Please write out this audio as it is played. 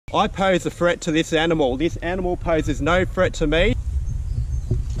I pose a threat to this animal. This animal poses no threat to me.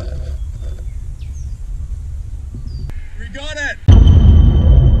 We got it!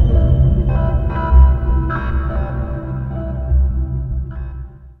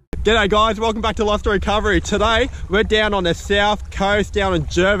 G'day guys, welcome back to Lost Recovery. Today we're down on the south coast, down in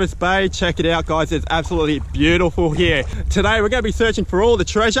Jervis Bay. Check it out guys, it's absolutely beautiful here. Today we're going to be searching for all the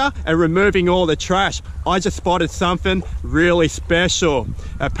treasure and removing all the trash. I just spotted something really special.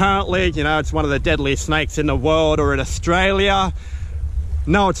 Apparently, you know, it's one of the deadliest snakes in the world or in Australia.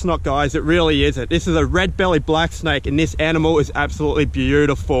 No, it's not guys, it really isn't. This is a red-bellied black snake and this animal is absolutely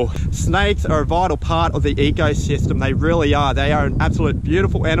beautiful. Snakes are a vital part of the ecosystem, they really are. They are an absolute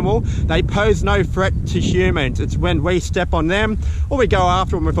beautiful animal. They pose no threat to humans. It's when we step on them or we go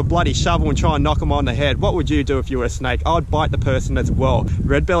after them with a bloody shovel and try and knock them on the head. What would you do if you were a snake? I'd bite the person as well.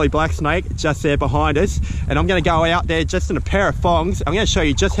 Red-bellied black snake just there behind us, and I'm going to go out there just in a pair of thongs. I'm going to show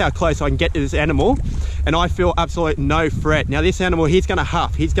you just how close I can get to this animal, and I feel absolutely no threat. Now this animal, he's going to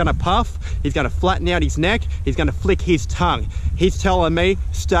huff, he's going to puff, he's going to flatten out his neck, he's going to flick his tongue. He's telling me,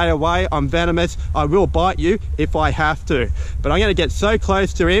 stay away, I'm venomous, I will bite you if I have to. But I'm going to get so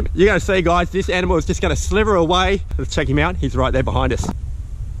close to him, you're going to see guys, this animal is just going to slither away. Let's check him out, he's right there behind us.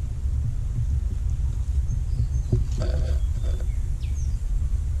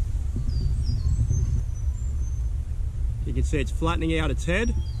 You can see it's flattening out its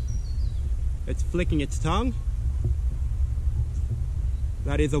head, it's flicking its tongue.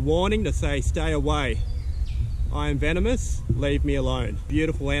 That is a warning to say stay away. I am venomous, leave me alone.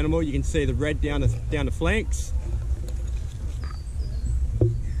 Beautiful animal, you can see the red down the flanks.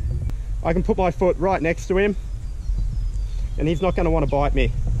 I can put my foot right next to him and he's not going to want to bite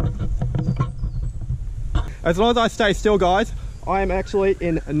me. As long as I stay still guys, I am actually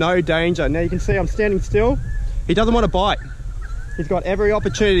in no danger. Now you can see I'm standing still. He doesn't want to bite. He's got every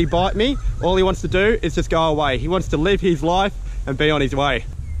opportunity to bite me. All he wants to do is just go away. He wants to live his life and be on his way.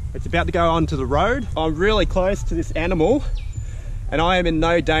 It's about to go onto the road. I'm really close to this animal and I am in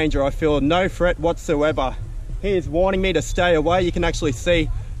no danger. I feel no threat whatsoever. He is warning me to stay away. You can actually see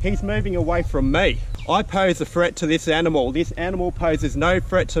he's moving away from me. I pose a threat to this animal. This animal poses no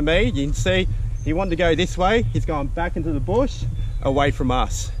threat to me. You can see he wanted to go this way. He's gone back into the bush away from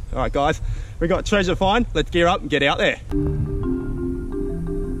us. All right guys, we got treasure to find. Let's gear up and get out there.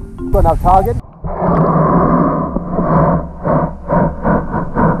 Got enough target.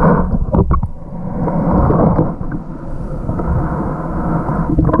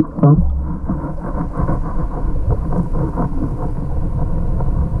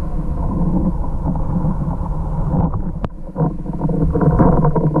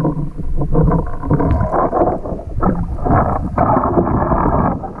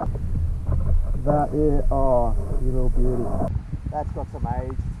 Oh, you little beauty. That's got some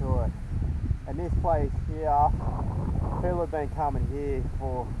age to it. And this place here, people have been coming here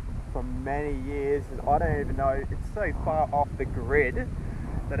for many years, and I don't even know, it's so far off the grid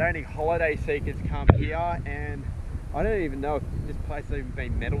that only holiday seekers come here, and I don't even know if this place has even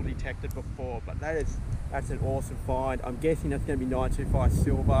been metal detected before, but that's an awesome find. I'm guessing that's going to be 925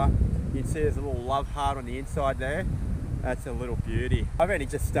 silver. You can see there's a little love heart on the inside there. That's a little beauty. I've only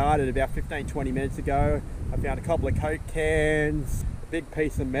just started about 15-20 minutes ago. I found a couple of Coke cans, a big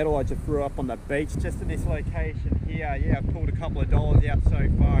piece of metal I just threw up on the beach. Just in this location here, yeah, I've pulled a couple of dollars out so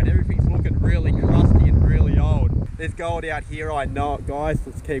far and everything's looking really crusty and really old. There's gold out here, I know it guys,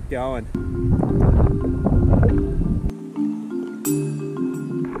 let's keep going.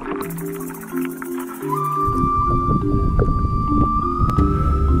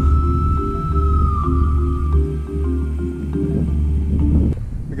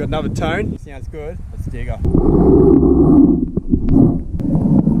 Got another tone. Sounds good. Let's dig her.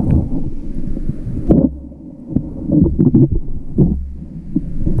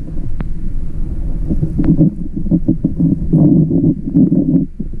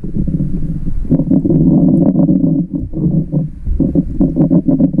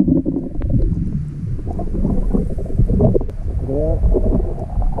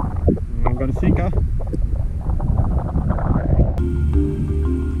 I'm gonna sink her.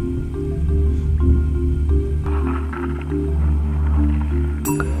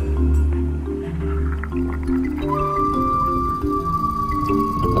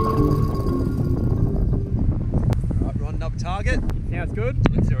 Target. Sounds good.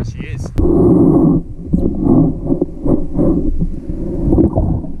 Let's see what she is.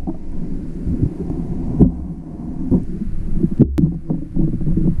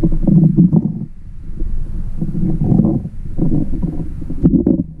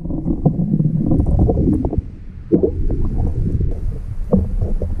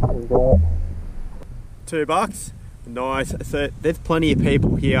 $2. Nice. So there's plenty of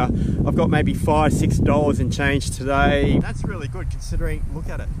people here. I've got maybe $5, $6 in change today. That's really good considering, look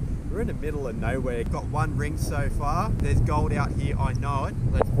at it. We're in the middle of nowhere. Got one ring so far. There's gold out here, I know it.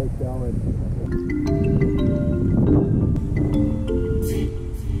 Let's keep going.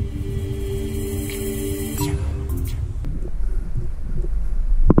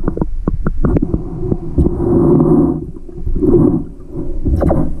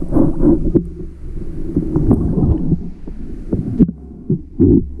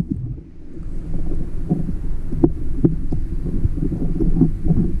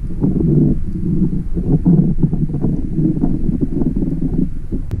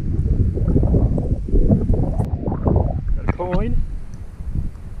 Coin,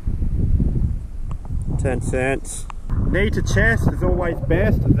 10 cents. Knee to chest is always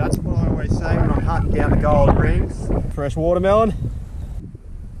best. That's what I always say when I'm hunting down the gold rings. Fresh watermelon.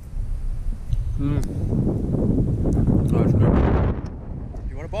 Nice.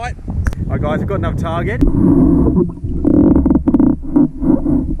 You want a bite? Alright guys, I've got another target.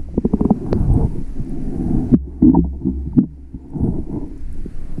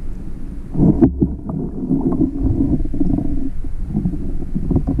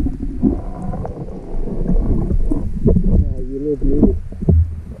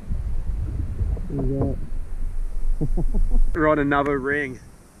 We're on another ring.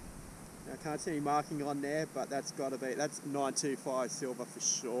 Now, I can't see any marking on there, but that's got to be, that's 925 silver for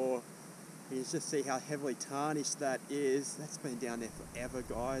sure. You can just see how heavily tarnished that is. That's been down there forever,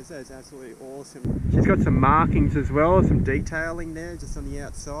 guys. That is absolutely awesome. She's got some markings as well, some detailing there just on the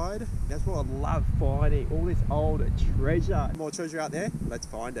outside. That's what I love finding, all this old treasure. More treasure out there? Let's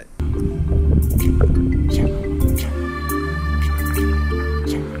find it.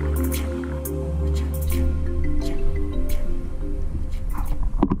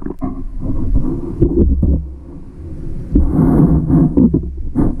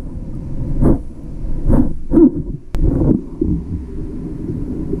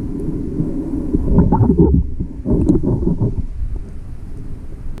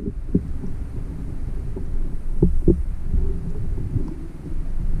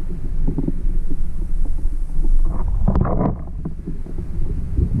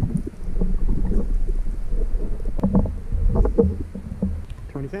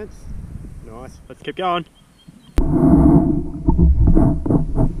 20 cents. Nice. Let's keep going.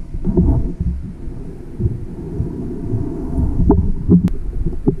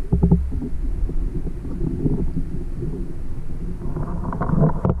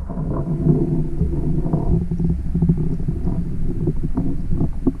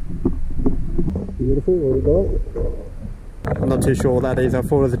 Beautiful, what we got? I'm not too sure what that is. I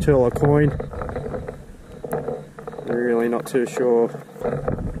thought it was a $2 coin. Really not too sure.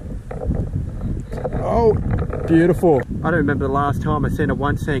 Oh, beautiful. I don't remember the last time I seen a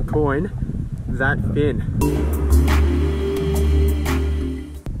 1 cent coin that thin.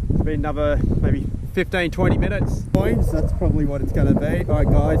 It's been another maybe 15-20 minutes. Coins, that's probably what it's going to be. Alright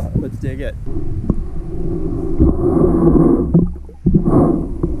guys, let's dig it.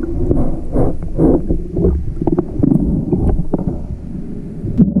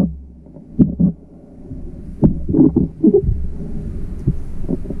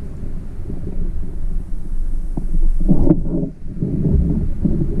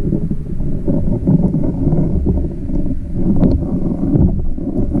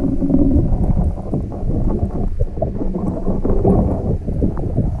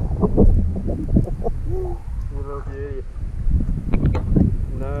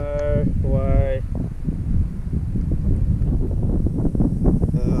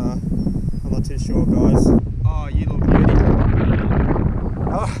 Too sure, guys. Oh, you look beauty.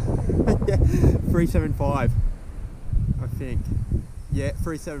 Oh, yeah, 375, I think. Yeah,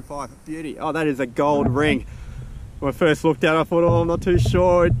 375, beauty. Oh, that is a gold ring. When I first looked at it, I thought, oh, I'm not too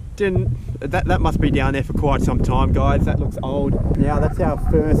sure. It didn't. That must be down there for quite some time, guys. That looks old. Now, that's our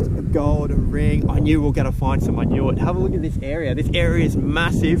first gold ring. I knew we were going to find some. I knew it. Have a look at this area. This area is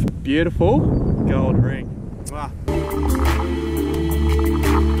massive. Beautiful gold ring. Wow.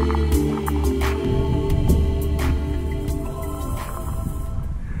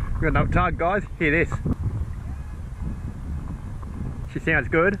 We've got another tug, guys. Hear this. She sounds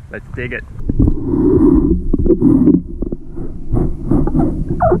good. Let's dig it.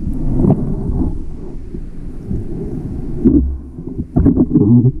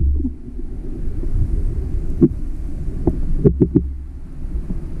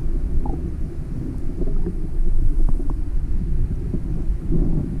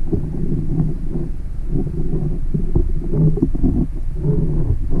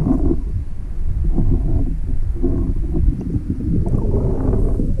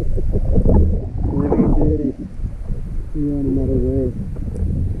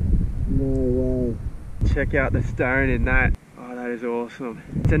 check out the stone in that. Oh, that is awesome.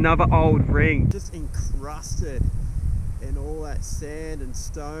 It's another old ring. Just encrusted in all that sand and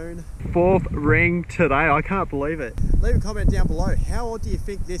stone. 4th ring today, I can't believe it. Leave a comment down below, how old do you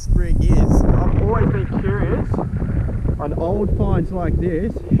think this ring is? I've always been curious, on old finds like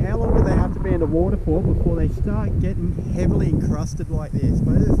this, how long do they have to be in the water for before they start getting heavily encrusted like this?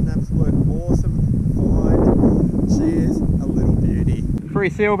 But it is an absolute awesome find. She is a little beauty. 3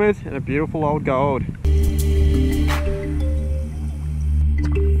 silvers and a beautiful old gold.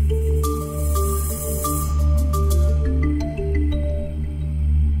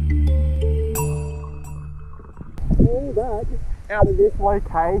 All that out of this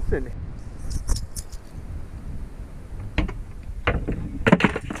location.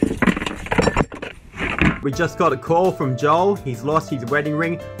 We just got a call from Joel. He's lost his wedding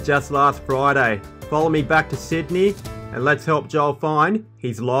ring just last Friday. Follow me back to Sydney and let's help Joel find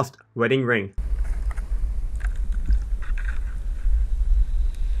his lost wedding ring.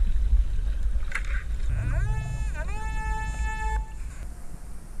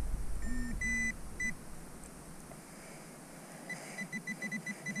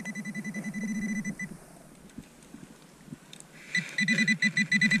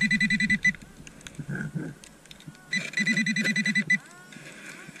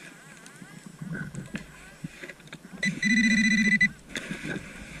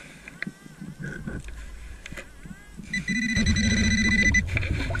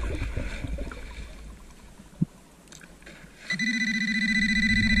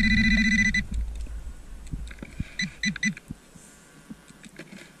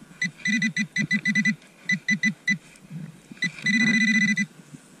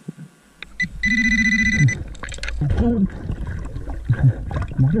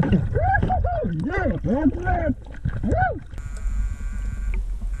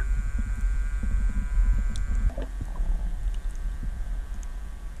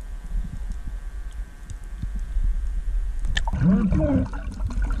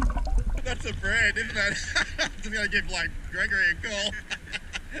 That's a brand, isn't it? I'm just gonna give like Gregory a call.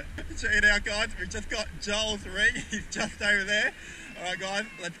 Check it out, guys. We've just got Joel's ring. He's just over there. Alright guys,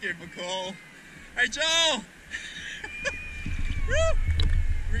 let's give him a call. Hey Joel! Woo!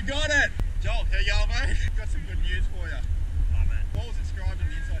 We got it! Joel, here you go, mate. Got some good news for you. Oh man. What was inscribed on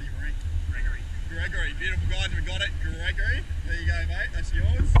the inside of your ring? Gregory. Gregory. Beautiful guys, we got it. Gregory. There you go, mate. That's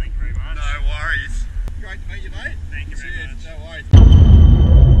yours. Thank you very much. No worries. Great to meet you, mate. Thank you very much. No worries.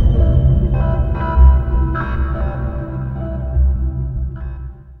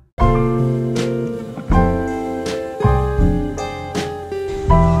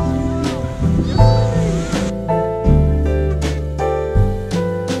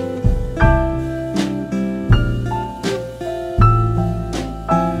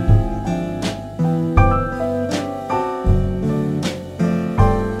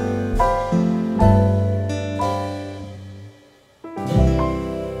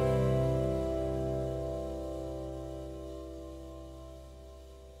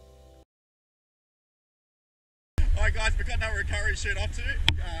 Alright guys, we've got no recovery shoot up to.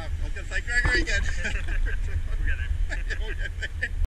 I was going to say Gregory again. We'll get there.